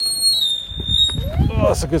Oh,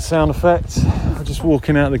 that's a good sound effect. I'm just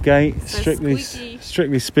walking out the gate.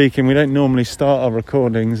 Strictly speaking, we don't normally start our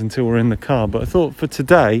recordings until we're in the car, but I thought for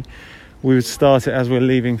today we would start it as we're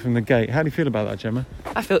leaving from the gate. How do you feel about that, Gemma?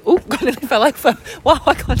 I feel... Oh, God, I felt like... Wow,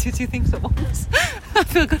 I can't do two things at once. I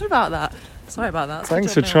feel good about that. Sorry about that.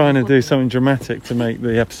 Thanks for trying to do something dramatic to make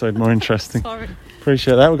the episode more interesting. Sorry.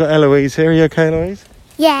 Appreciate that. We've got Eloise here. Are you okay, Eloise?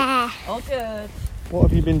 Yeah. All good. What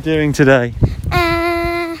have you been doing today?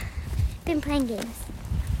 Been playing games.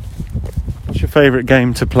 What's your favourite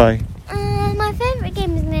game to play? My favourite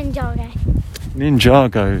game is Ninjago.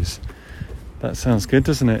 Ninjagos. That sounds good,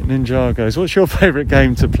 doesn't it? Ninjagos. What's your favourite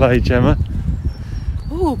game to play, Gemma?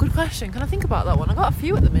 Oh, good question. Can I think about that one? I got a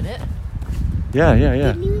few at the minute. Yeah.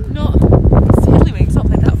 Not Tiddlywinks. I've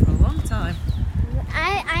played that for a long time.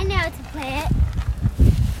 I know how to play it.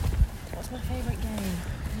 What's my favourite game?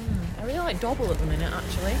 I really like Dobble at the minute,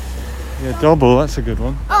 actually. Yeah, Dobble. That's a good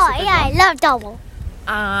one. I love Dobble.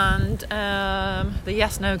 And the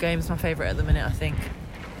Yes No game is my favourite at the minute, I think.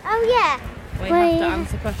 Oh yeah. Where you have to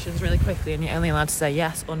answer questions really quickly and you're only allowed to say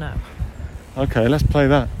yes or no. Okay, let's play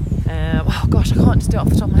that. Oh gosh, I can't just do it off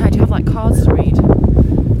the top of my head. You have like cards to read.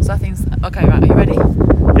 So I think... Okay, right, are you ready?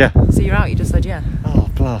 Yeah. So you're out, you just said yeah. Oh,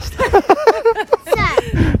 blast. So, it's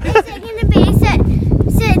going to be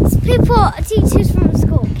it's people, teachers from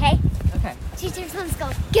school, okay? Okay. Teachers from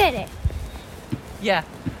school, get it. Yeah.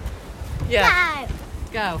 Yeah.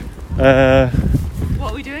 Go.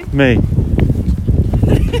 What are we doing? Me.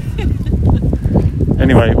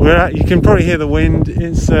 Anyway, you can probably hear the wind.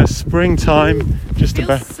 It's springtime. Just Feels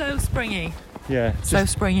about. so springy. Yeah. So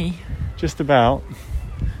springy. Just about.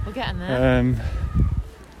 We're getting there.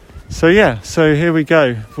 So here we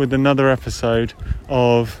go with another episode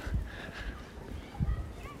of.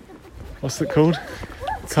 What's it called?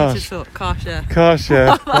 Car share. Car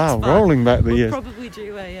share. Wow, rolling back the years. Probably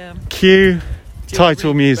do a Cue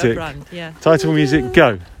title music. Brand, yeah. Title music,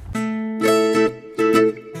 go.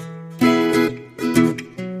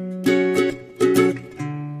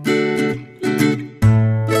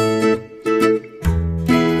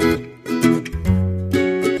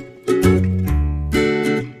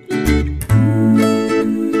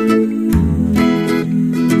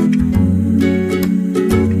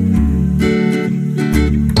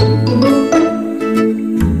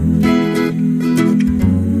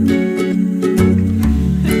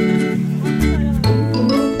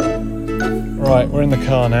 Right, we're in the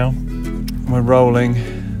car now. We're rolling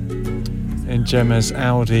in Gemma's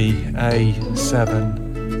Audi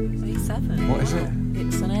A7. A7? What is it?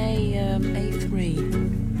 It's an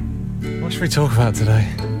A3. What should we talk about today?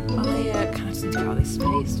 I kind of need to get out of this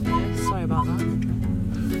space first. Sorry about that.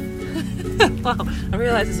 Wow, I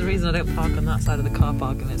realise there's a reason I don't park on that side of the car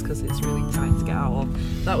park, and it's because it's really tight to get out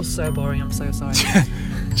of. That was so boring, I'm so sorry.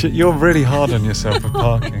 You're really hard on yourself for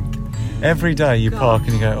parking. Every day you park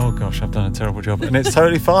and you go, oh gosh, I've done a terrible job. And it's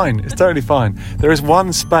totally fine. It's totally fine. There is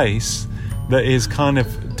one space that is kind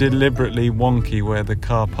of deliberately wonky where the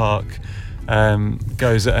car park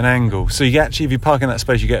goes at an angle. So you actually, if you park in that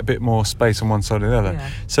space, you get a bit more space on one side or the other. Yeah.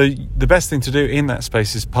 So the best thing to do in that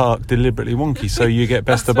space is park deliberately wonky so you get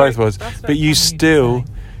best of both worlds. But you still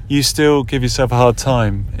give yourself a hard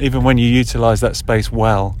time, even when you utilise that space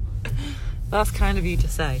well. That's kind of you to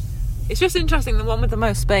say. It's just interesting, the one with the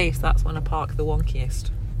most space, that's when I park the wonkiest.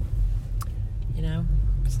 You know?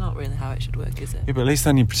 It's not really how it should work, is it? Yeah, but at least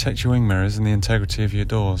then you protect your wing mirrors and the integrity of your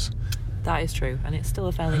doors. That is true, and it's still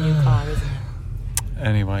a fairly new car, isn't it?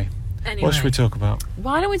 Anyway, what should we talk about?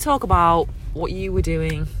 Why don't we talk about what you were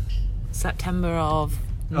doing September of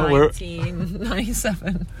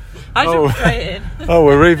 1997? I jumped straight in. Oh,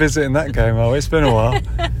 we're revisiting that game, oh, it's been a while.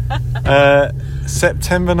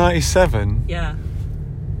 September 97? Yeah.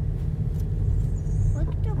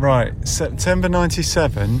 Right, September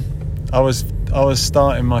 97, I was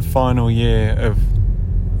starting my final year of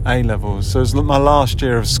A-levels, so it was my last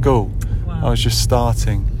year of school. Wow. I was just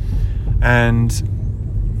starting, and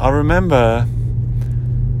I remember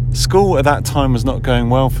school at that time was not going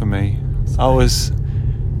well for me. I was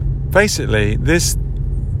basically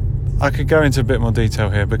I could go into a bit more detail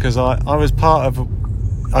here because I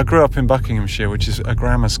grew up in Buckinghamshire, which is a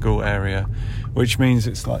grammar school area, which means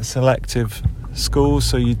it's like selective school.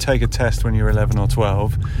 So you take a test when you're 11 or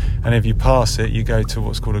 12, and if you pass it, you go to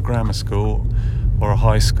what's called a grammar school or a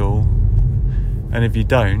high school, and if you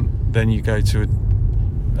don't, then you go to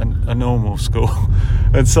a normal school.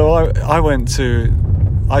 And so I went to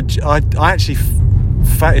I actually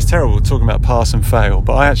it's terrible talking about pass and fail,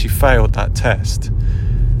 but I actually failed that test,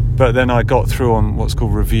 but then I got through on what's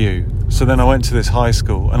called review. So then I went to this high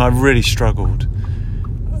school and I really struggled.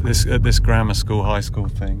 this grammar school, high school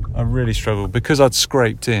thing. I really struggled because I'd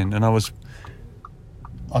scraped in and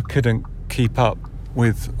I couldn't keep up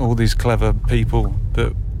with all these clever people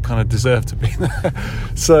that kind of deserved to be there.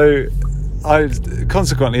 So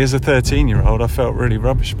consequently, as a 13-year-old, I felt really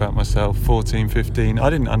rubbish about myself. 14, 15, I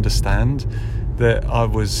didn't understand that I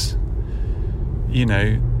was, I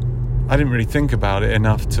didn't really think about it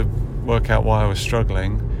enough to work out why I was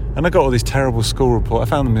struggling. And I got all these terrible school reports. I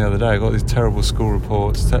found them the other day. I got these terrible school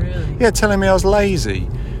reports. Really? Yeah, telling me I was lazy.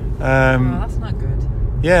 That's not good.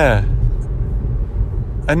 Yeah.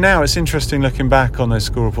 And now it's interesting looking back on those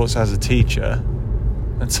school reports as a teacher,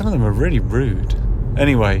 and some of them are really rude.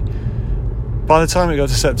 Anyway, by the time it got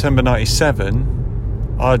to September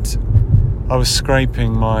 97, I was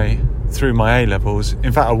scraping through my A-levels.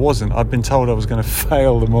 In fact, I wasn't. I'd been told I was going to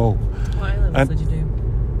fail them all. What A-levels did you do?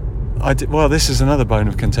 Well, this is another bone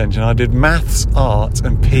of contention. I did maths, art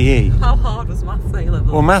and PE. How hard was maths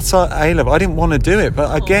A-level? Well, maths A-level, I didn't want to do it.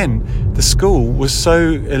 But again, the school was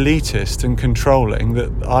so elitist and controlling that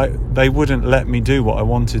they wouldn't let me do what I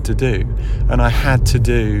wanted to do. And I had to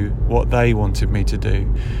do what they wanted me to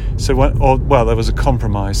do. So, there was a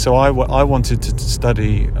compromise. So I wanted to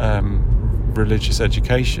study religious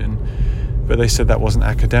education, but they said that wasn't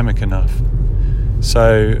academic enough.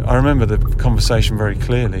 So I remember the conversation very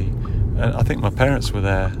clearly. And I think my parents were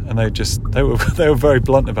there, and they were very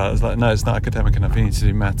blunt about it. It's like, no, it's not academic enough. You need to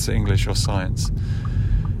do maths, English, or science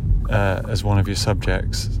as one of your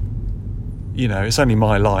subjects. It's only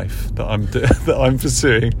my life that I'm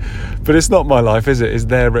pursuing, but it's not my life, is it? It's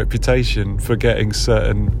their reputation for getting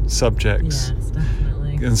certain subjects. Yes,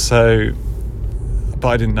 definitely. And so, but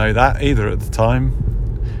I didn't know that either at the time.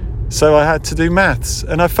 So I had to do maths,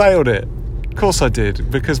 and I failed it. Of course I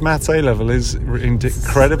did, because maths A-level is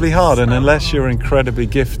incredibly hard, and unless you're incredibly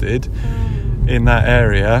gifted in that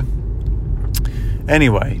area.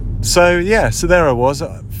 Anyway, so there I was,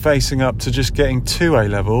 facing up to just getting 2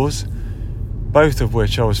 A-levels, both of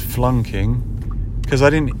which I was flunking, because I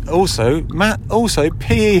didn't... Also,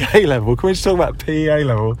 PE A-level. Can we just talk about PE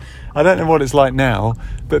A-level? I don't know what it's like now,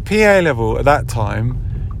 but PE A-level at that time,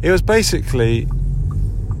 it was basically...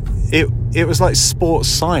 It was like sports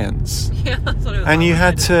science. Yeah, that's what it was. And you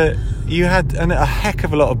had a heck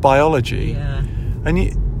of a lot of biology. Yeah. And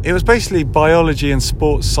it was basically biology and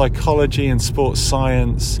sports psychology and sports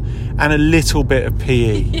science and a little bit of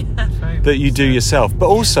PE that you do yourself. But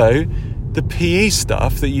also the PE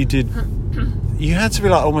stuff that you did, you had to be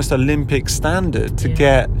like almost Olympic standard to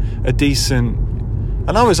get a decent...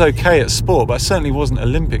 And I was okay at sport, but I certainly wasn't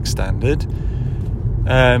Olympic standard.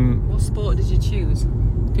 What sport did you choose?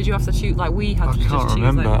 Did you have to choose, like we had to choose? I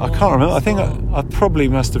can't remember. I think I probably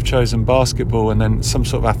must have chosen basketball and then some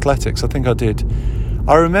sort of athletics. I think I did.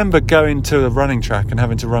 I remember going to a running track and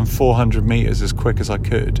having to run 400 metres as quick as I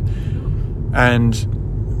could. And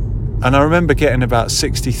I remember getting about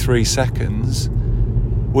 63 seconds,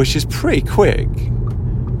 which is pretty quick.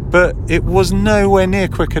 But it was nowhere near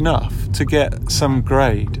quick enough to get some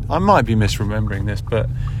grade. I might be misremembering this, but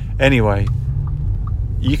anyway...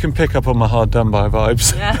 You can pick up on my hard done by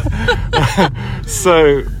vibes. Yeah.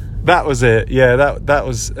 So that was it. Yeah, that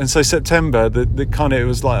was... And so September, the kind of... It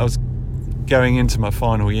was like I was going into my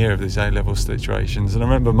final year of these A-level situations. And I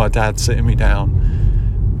remember my dad sitting me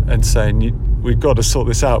down and saying, we've got to sort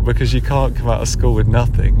this out because you can't come out of school with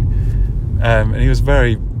nothing. And he was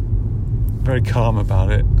very, very calm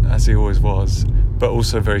about it, as he always was, but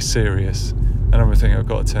also very serious. And I remember thinking, I've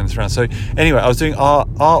got to turn this around. So anyway, I was doing art.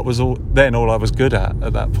 Art was all I was good at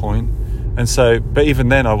that point. And so, but even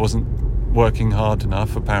then I wasn't working hard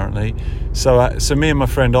enough, apparently. So me and my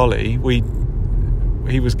friend Ollie,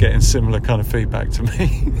 he was getting similar kind of feedback to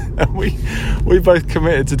me. And we both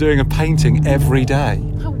committed to doing a painting every day.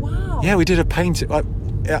 Oh, wow. Yeah, we did a painting.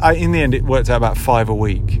 In the end, it worked out about 5 a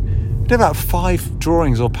week. We did about 5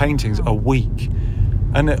 drawings or paintings a week.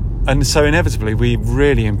 And so inevitably we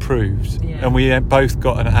really improved, and we both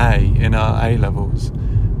got an A in our A-levels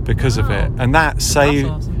because of it. And that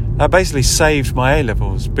basically saved my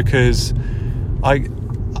A-levels, because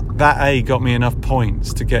that A got me enough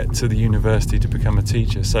points to get to the university to become a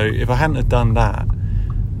teacher. So if I hadn't have done that,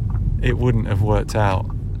 it wouldn't have worked out.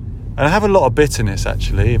 And I have a lot of bitterness,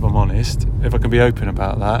 actually, if I'm honest, if I can be open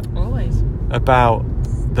about that. Always. About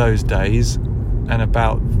those days and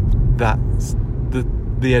about that...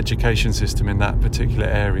 the education system in that particular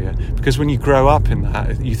area, because when you grow up in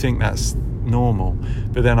that, you think that's normal.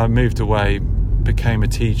 But then I moved away, became a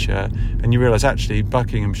teacher, and you realise actually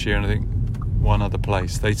Buckinghamshire, and I think one other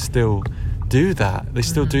place, they still do that. They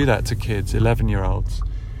still do that to kids, 11-year-olds,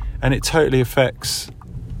 and it totally affects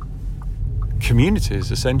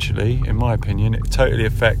communities, essentially, in my opinion. It totally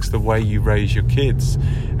affects the way you raise your kids,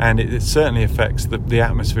 and it certainly affects the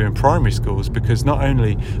atmosphere in primary schools, because not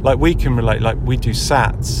only, like, we can relate, like, we do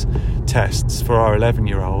SATs tests for our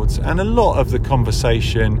 11-year-olds, and a lot of the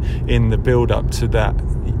conversation in the build-up to that,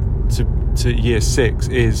 to year 6,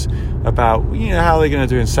 is about, how they're going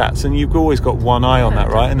to do in SATs, and you've always got one eye on that,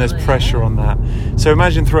 right? And there's pressure on that. So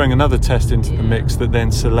imagine throwing another test into the mix that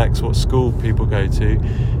then selects what school people go to.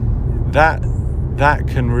 That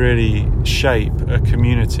can really shape a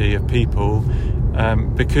community of people,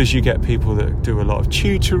 because you get people that do a lot of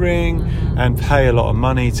tutoring and pay a lot of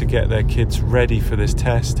money to get their kids ready for this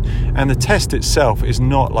test. And the test itself is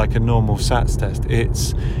not like a normal SATs test.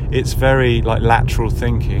 It's very like lateral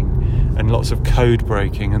thinking and lots of code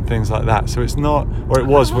breaking and things like that. So it's not, or it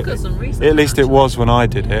was, at least it was when I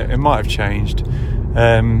did it. It might have changed.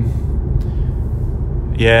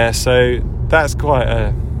 So that's quite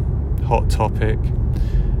a hot topic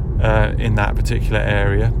in that particular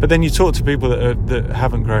area. But then you talk to people that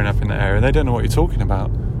haven't grown up in that area, they don't know what you're talking about,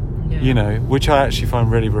 which I actually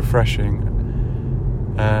find really refreshing.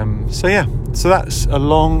 So that's a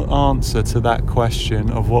long answer to that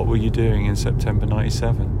question of what were you doing in September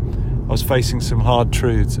 97. I was facing some hard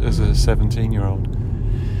truths as a 17-year-old.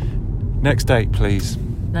 Next date, please.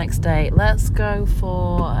 Next date, let's go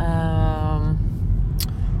for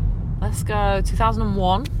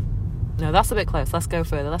 2001. No, that's a bit close. Let's go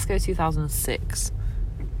further. Let's go 2006.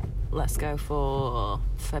 Let's go for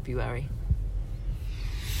February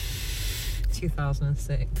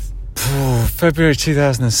 2006. February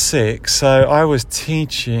 2006. So I was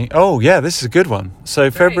teaching. Oh yeah, this is a good one.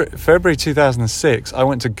 So February 2006, I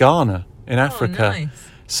went to Ghana in Africa. Nice.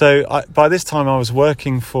 So by this time I was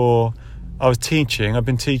teaching. I've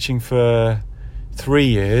been teaching for 3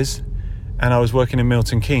 years, and I was working in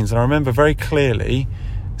Milton Keynes. And I remember very clearly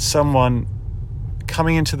someone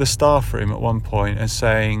coming into the staff room at one point and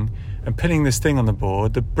saying, and pinning this thing on the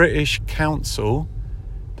board, the British Council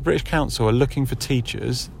are looking for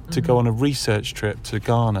teachers to go on a research trip to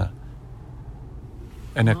Ghana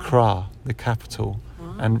and Accra, the capital,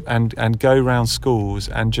 and go around schools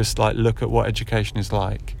and just like look at what education is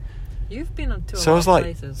like. You've been to a lot of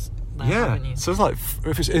places. Haven't you? So it's like,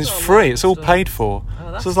 if it's free, it's all paid for.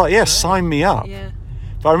 So it's like, sign me up. Yeah.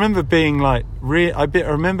 But I remember being like, I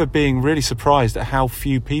remember being really surprised at how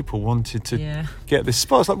few people wanted to get this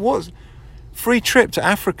spot. It's like, what? Free trip to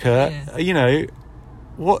Africa?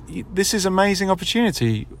 What? This is amazing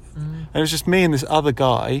opportunity. And it was just me and this other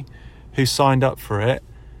guy who signed up for it,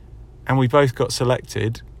 and we both got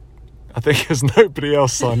selected. I think because nobody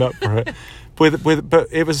else signed up for it. But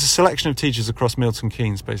it was a selection of teachers across Milton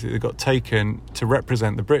Keynes, basically. They got taken to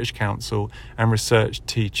represent the British Council and research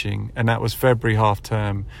teaching, and that was February half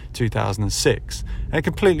term 2006. And it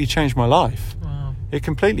completely changed my life. Wow. It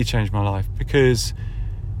completely changed my life because,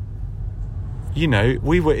 we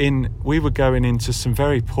were going into some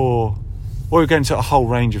very poor. We were going to a whole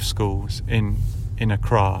range of schools in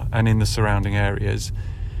Accra and in the surrounding areas,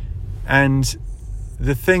 and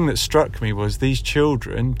the thing that struck me was these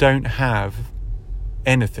children don't have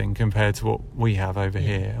anything compared to what we have over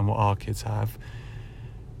here and what our kids have,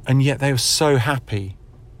 and yet they were so happy.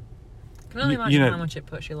 I can only imagine how much it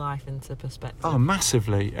puts your life into perspective. Oh,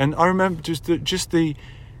 massively. And I remember just the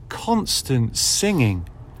constant singing,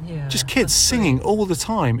 just kids singing all the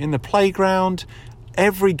time in the playground.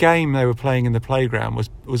 Every game they were playing in the playground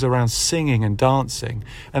was around singing and dancing,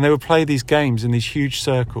 and they would play these games in these huge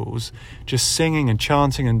circles, just singing and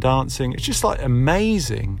chanting and dancing. It's just like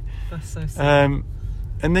amazing. That's so sad.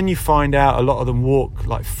 And then you find out a lot of them walk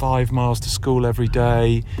like 5 miles to school every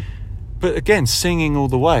day, but again singing all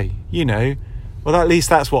the way. Well, at least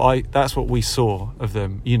that's what we saw of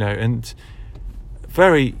them. And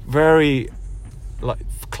very, very like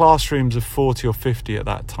classrooms of 40 or 50 at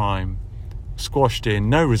that time. Squashed in,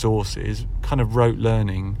 no resources, kind of rote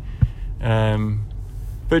learning,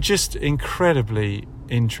 but just incredibly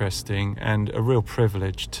interesting and a real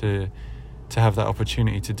privilege to have that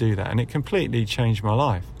opportunity to do that, and it completely changed my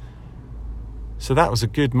life. So that was a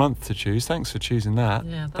good month to choose. Thanks for choosing that.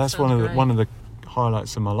 That's one of the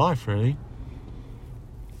highlights of my life, really.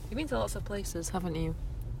 You've been to lots of places, haven't you?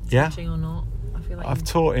 Yeah. Teaching or not? I feel like I've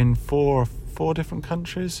taught in four different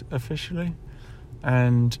countries officially,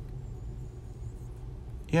 and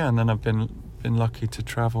and then I've been lucky to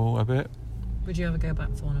travel a bit. Would you ever go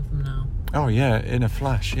back to one of them now? Oh yeah, in a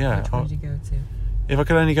flash, yeah. Which one would you go to? If I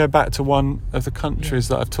could only go back to one of the countries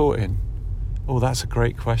that I've taught in. Oh, that's a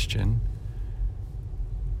great question.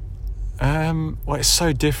 Well, it's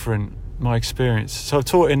so different, my experience. So I've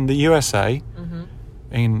taught in the USA,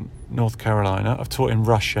 in North Carolina. I've taught in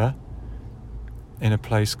Russia, in a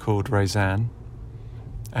place called Raisin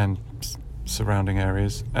and surrounding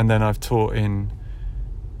areas, and then I've taught in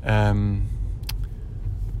Ghana,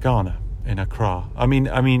 in Accra. I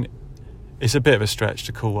mean, it's a bit of a stretch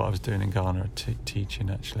to call what I was doing in Ghana teaching,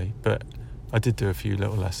 actually, but I did do a few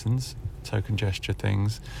little lessons, token gesture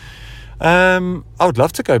things. I would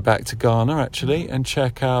love to go back to Ghana, actually, and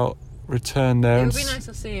check out, return there. It would be nice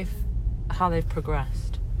to see how they've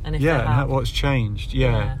progressed, and if and what's changed.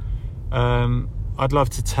 I'd love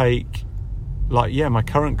to take, my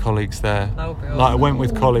current colleagues there. That would be awesome. I went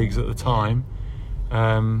with colleagues at the time,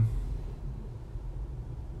 and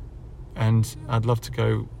I'd love to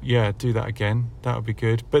go, do that again. That would be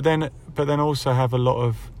good. But then also have a lot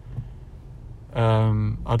of.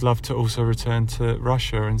 I'd love to also return to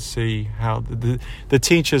Russia and see how the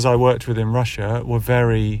teachers I worked with in Russia were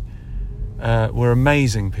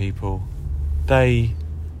amazing people.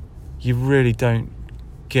 You really don't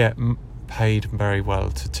get paid very well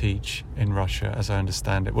to teach in Russia, as I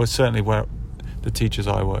understand it. Well, certainly where the teachers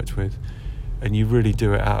I worked with, and you really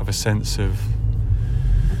do it out of a sense of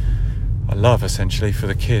love, essentially, for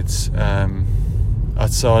the kids.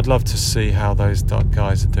 So I'd love to see how those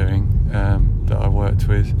guys are doing that I worked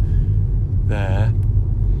with there.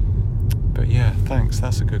 But thanks,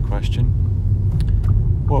 that's a good question.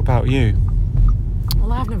 What about you?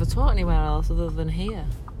 Well, I've never taught anywhere else other than here.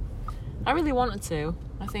 I really wanted to.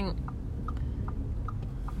 I think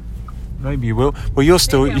maybe you will. Well, you're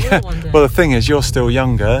still well, the thing is, you're still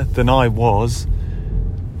younger than I was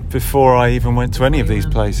before I even went to any of these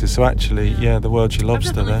places. So actually, the world's your lobster.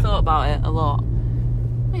 I've definitely there. Thought about it a lot.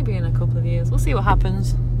 Maybe in a couple of years, we'll see what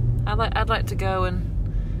happens. I'd like to go and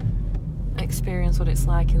experience what it's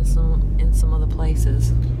like in some other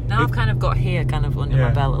places. Now I've kind of got here kind of under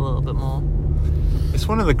my belt a little bit more. It's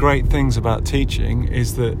one of the great things about teaching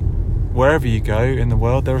is that wherever you go in the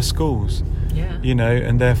world, there are schools.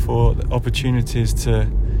 And therefore opportunities to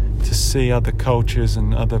see other cultures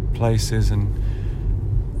and other places, and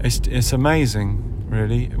it's amazing,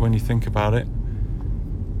 really, when you think about it.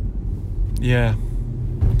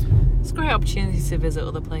 It's a great opportunity to visit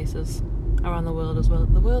other places around the world as well.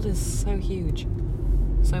 The world is so huge,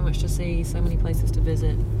 so much to see, so many places to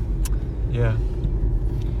visit. Yeah,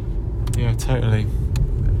 totally.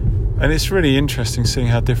 And it's really interesting seeing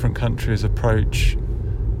how different countries approach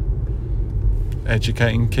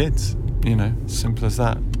educating kids, simple as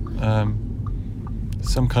that.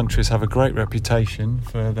 Some countries have a great reputation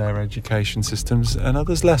for their education systems and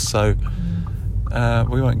others less so.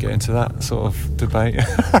 We won't get into that sort of debate.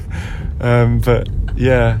 But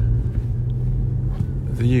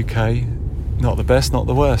the UK, not the best, not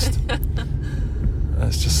the worst.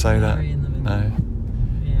 Let's just say that. No.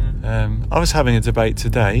 I was having a debate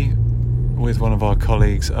today with one of our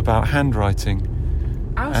colleagues about handwriting.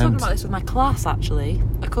 I was talking about this with my class, actually,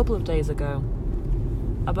 a couple of days ago,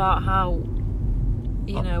 about how,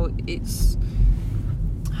 it's...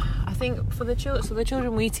 I think for the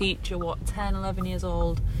children we teach are 10, 11 years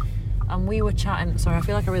old, and we were chatting. Sorry, I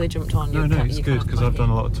feel like I really jumped on you. No, it's good because I've done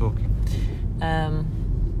a lot of talking.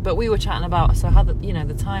 But we were chatting about how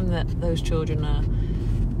the time that those children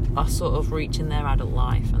are sort of reaching their adult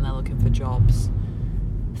life and they're looking for jobs.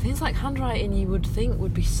 Things like handwriting, you would think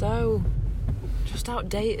would be so just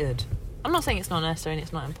outdated. I'm not saying it's not necessary and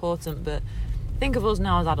it's not important, but think of us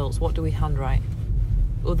now as adults. What do we handwrite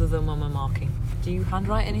other than when we're marking? Do you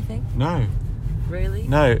handwrite anything? No. Really?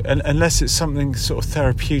 No, unless it's something sort of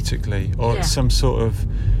therapeutically or it's some sort of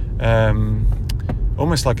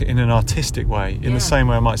almost like in an artistic way. In the same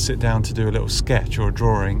way I might sit down to do a little sketch or a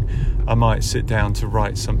drawing, I might sit down to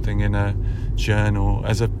write something in a journal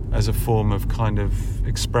as a form of kind of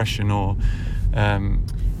expression or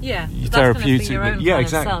therapeutic.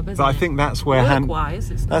 Exactly. But I think that's where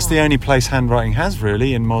that's the only place handwriting has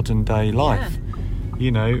really in modern day life.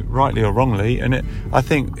 Rightly or wrongly, and I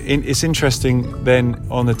think it's interesting then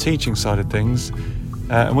on the teaching side of things,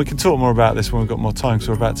 and we can talk more about this when we've got more time because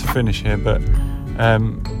we're about to finish here, but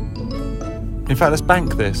in fact let's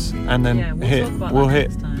bank this and then we'll hit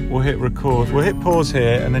record, we'll hit pause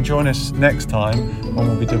here and then join us next time when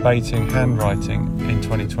we'll be debating handwriting in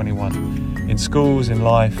 2021 in schools, in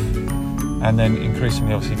life, and then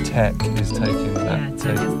increasingly obviously tech is taking that,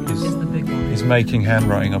 is making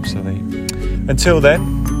handwriting obsolete. Until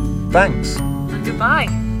then, thanks. And goodbye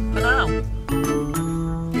for now.